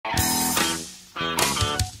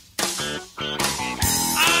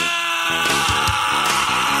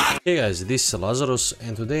Hey guys, this is Lazarus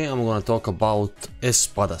and today I'm gonna talk about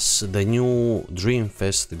Espasdas, the new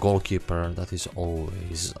Dreamfest goalkeeper that is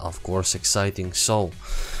always, of course, exciting. So,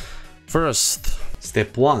 first,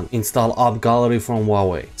 step 1, install App Gallery from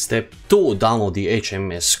Huawei. Step 2, download the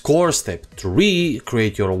HMS core. Step 3,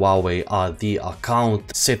 create your Huawei ID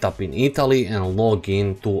account, set up in Italy and log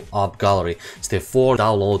in to App Gallery. Step 4,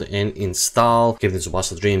 download and install Get the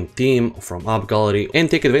Tsubasa Dream Team from App Gallery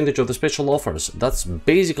and take advantage of the special offers. That's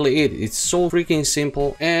basically it. It's so freaking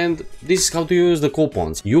simple, and this is how to use the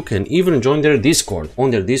coupons. You can even join their Discord.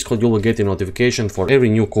 On their Discord you will get a notification for every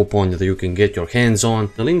new coupon that you can get your hands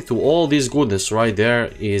on. The link to all this goodness right there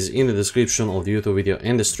is in the description of the YouTube video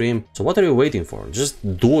and the stream. So what are you waiting for? Just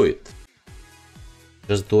do it.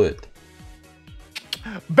 Just do it.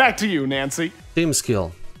 Back to you, Nancy. Team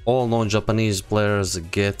skill. All non-Japanese players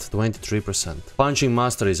get 23%. Punching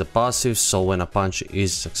master is a passive, so when a punch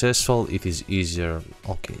is successful, it is easier.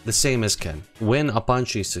 Okay, the same as Ken. When a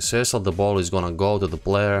punch is successful, the ball is gonna go to the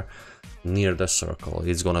player near the circle.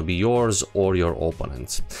 It's gonna be yours or your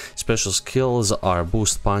opponent's. Special skills are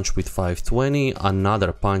boost punch with 520,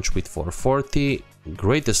 another punch with 440,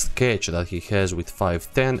 greatest catch that he has with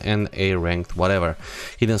 510, and A ranked whatever.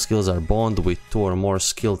 Hidden skills are bond with 2 or more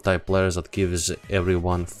skill type players that gives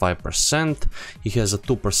everyone 5%. He has a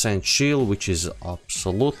 2% shield, which is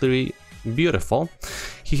absolutely beautiful.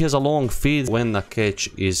 He has a long feed. When a catch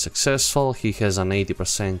is successful, he has an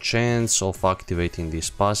 80% chance of activating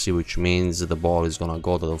this passive, which means the ball is gonna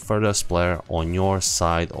go to the furthest player on your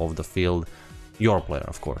side of the field. Your player,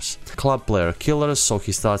 of course. Club player killers, so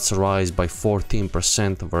his stats rise by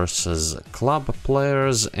 14% versus club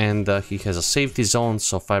players, and he has a safety zone,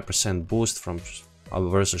 so 5% boost from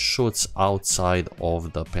versus shoots outside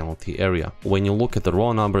of the penalty area. When you look at the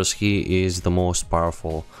raw numbers, he is the most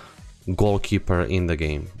powerful goalkeeper in the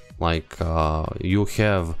game. Like you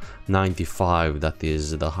have 95, that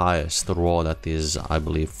is the highest raw, that is I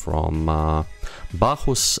believe from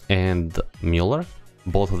Bacchus and Müller.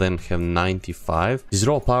 Both of them have 95. His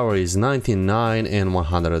raw power is 99 and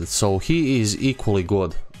 100, so he is equally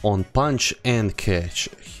good on punch and catch.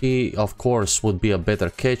 He of course would be a better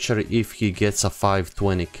catcher. If he gets a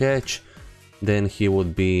 520 catch, then he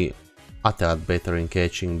would be a tad better in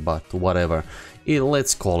catching, but whatever.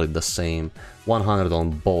 Let's call it the same. 100 on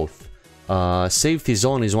both. Safety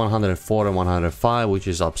zone is 104 and 105, which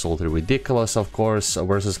is absolutely ridiculous, of course.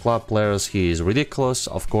 Versus club players, he is ridiculous,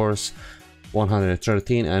 of course.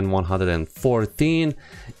 113 and 114,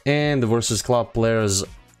 and versus club players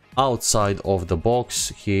outside of the box,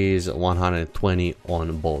 he is 120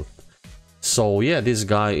 on both. So yeah, this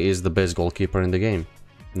guy is the best goalkeeper in the game,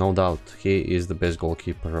 no doubt. He is the best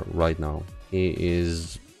goalkeeper right now. He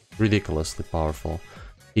is ridiculously powerful.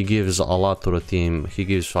 He gives a lot to the team. He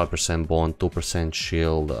gives 5% bond, 2%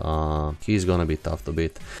 shield. He's gonna be tough to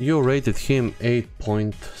beat. You rated him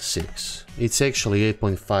 8.6. It's actually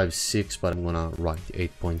 8.56, but I'm gonna write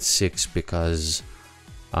 8.6 because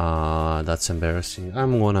that's embarrassing.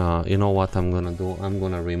 You know what I'm gonna do? I'm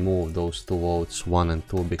gonna remove those 2 votes, 1 and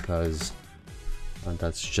 2, because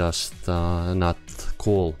that's just not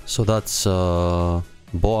cool. So that's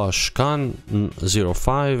Boash Khan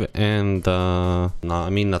 05, and I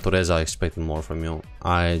mean, Natureza, I expected more from you.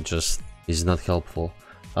 Is not helpful.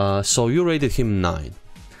 So you rated him 9.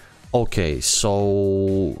 Okay,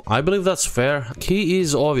 so I believe that's fair. He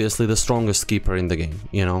is obviously the strongest keeper in the game,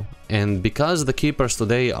 you know, and because the keepers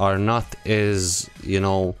today are not as, you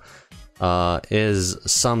know, as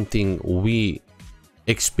something we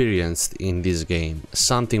experienced in this game.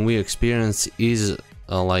 Something we experienced is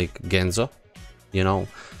like Genzo. You know,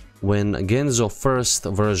 when Genzo first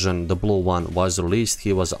version, the blue one, was released,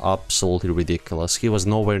 he was absolutely ridiculous. He was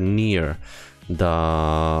nowhere near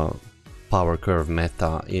the power curve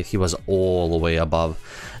meta. He was all the way above.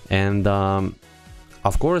 And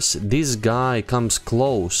of course, this guy comes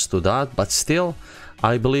close to that, but still,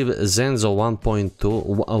 I believe Zenzo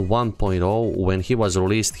 1.0, when he was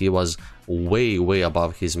released, he was way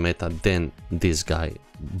above his meta than this guy.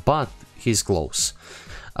 But he's close.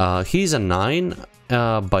 He's a 9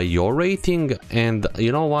 by your rating, and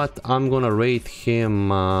you know what? I'm gonna rate him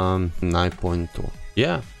 9.2.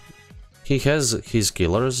 Yeah, he has his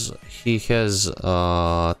killers. He has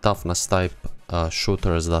toughness type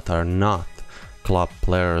shooters that are not club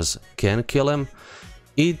players can kill him.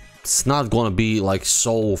 It's not gonna be like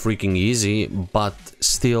so freaking easy, but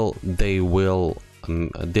still they will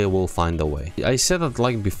find a way. I said it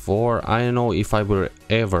like before, I don't know if I will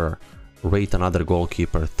ever rate another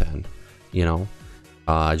goalkeeper 10, you know.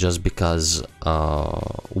 just because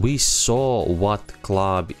we saw what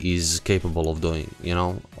club is capable of doing, you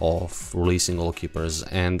know, of releasing goalkeepers,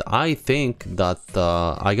 and I think that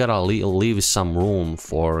I gotta leave some room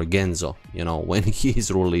for Genzo, you know, when he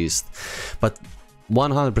is released. But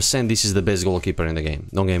 100% this is the best goalkeeper in the game,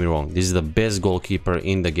 don't get me wrong, this is the best goalkeeper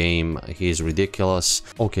in the game, he is ridiculous.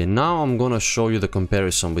 Okay, now I'm gonna show you the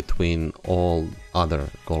comparison between all other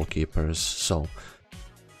goalkeepers. So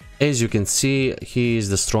as you can see, he is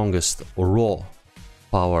the strongest raw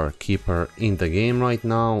power keeper in the game right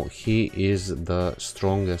now. He is the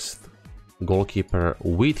strongest goalkeeper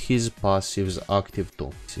with his passives active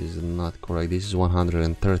too. This is not correct, this is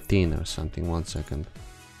 113 or something, 1 second.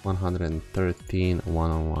 113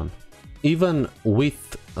 one-on-one. Even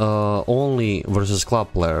with only versus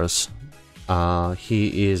club players,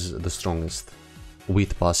 he is the strongest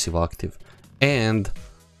with passive active. And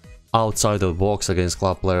outside of the box against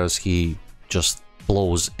club players, he just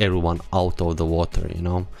blows everyone out of the water, you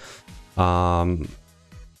know.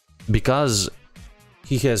 Because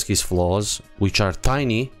he has his flaws, which are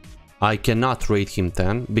tiny, I cannot rate him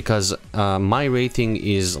 10, because my rating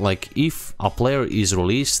is like, if a player is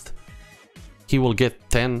released, he will get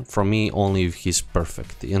 10 from me only if he's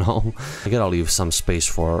perfect, you know. I gotta leave some space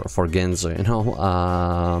for Genzo, you know.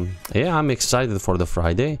 Yeah, I'm excited for the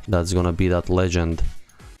Friday. That's gonna be that legend,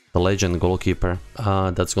 the legend goalkeeper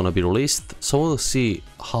that's gonna be released. So we'll see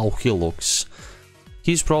how he looks.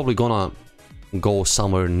 He's probably gonna go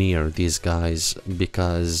somewhere near these guys,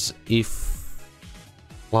 because if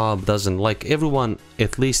club doesn't, like, everyone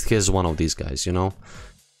at least has one of these guys, you know.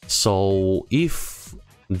 So if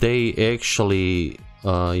they actually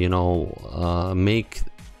you know, make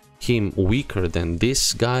him weaker than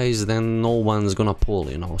these guys, then no one's gonna pull,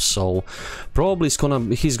 you know. So probably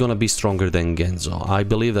he's gonna be stronger than Genzo. I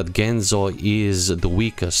believe that Genzo is the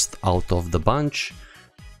weakest out of the bunch.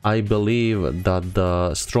 I believe that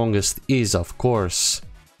the strongest is, of course,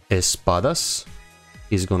 Espasdas.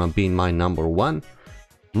 He's gonna be my number 1.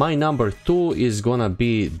 My number 2 is gonna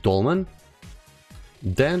be Dolman.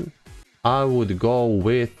 Then I would go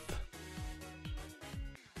with,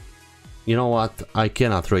 you know what, I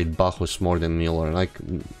cannot rate Bacchus more than Müller. Like,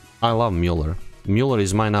 I love Müller. Müller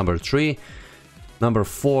is my number 3. Number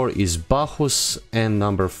 4 is Bacchus, and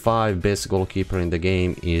number 5 best goalkeeper in the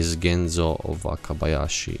game is Genzo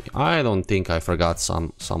Wakabayashi. I don't think I forgot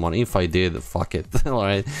someone. If I did, fuck it.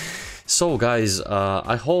 Alright. So guys,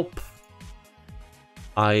 I hope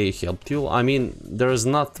I helped you. I mean, there's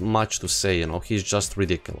not much to say, you know. He's just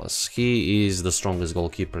ridiculous. He is the strongest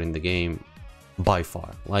goalkeeper in the game by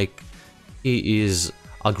far. Like, he is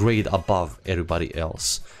a grade above everybody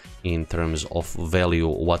else in terms of value,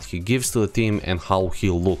 what he gives to the team and how he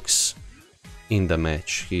looks in the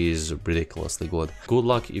match. He is ridiculously good. Good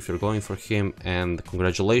luck if you're going for him, and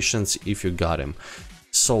congratulations if you got him.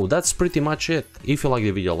 So that's pretty much it. If you like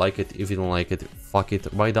the video, like it. If you don't like it, fuck it.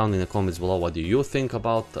 Write down in the comments below what do you think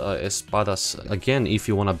about Espasdas. Again, if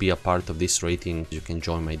you want to be a part of this rating, you can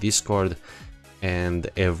join my Discord, and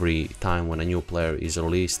every time when a new player is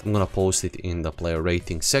released, I'm gonna post it in the player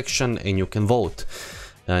rating section, and you can vote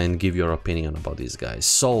and give your opinion about these guys.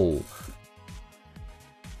 So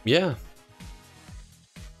yeah,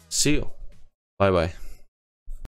 see you, bye bye.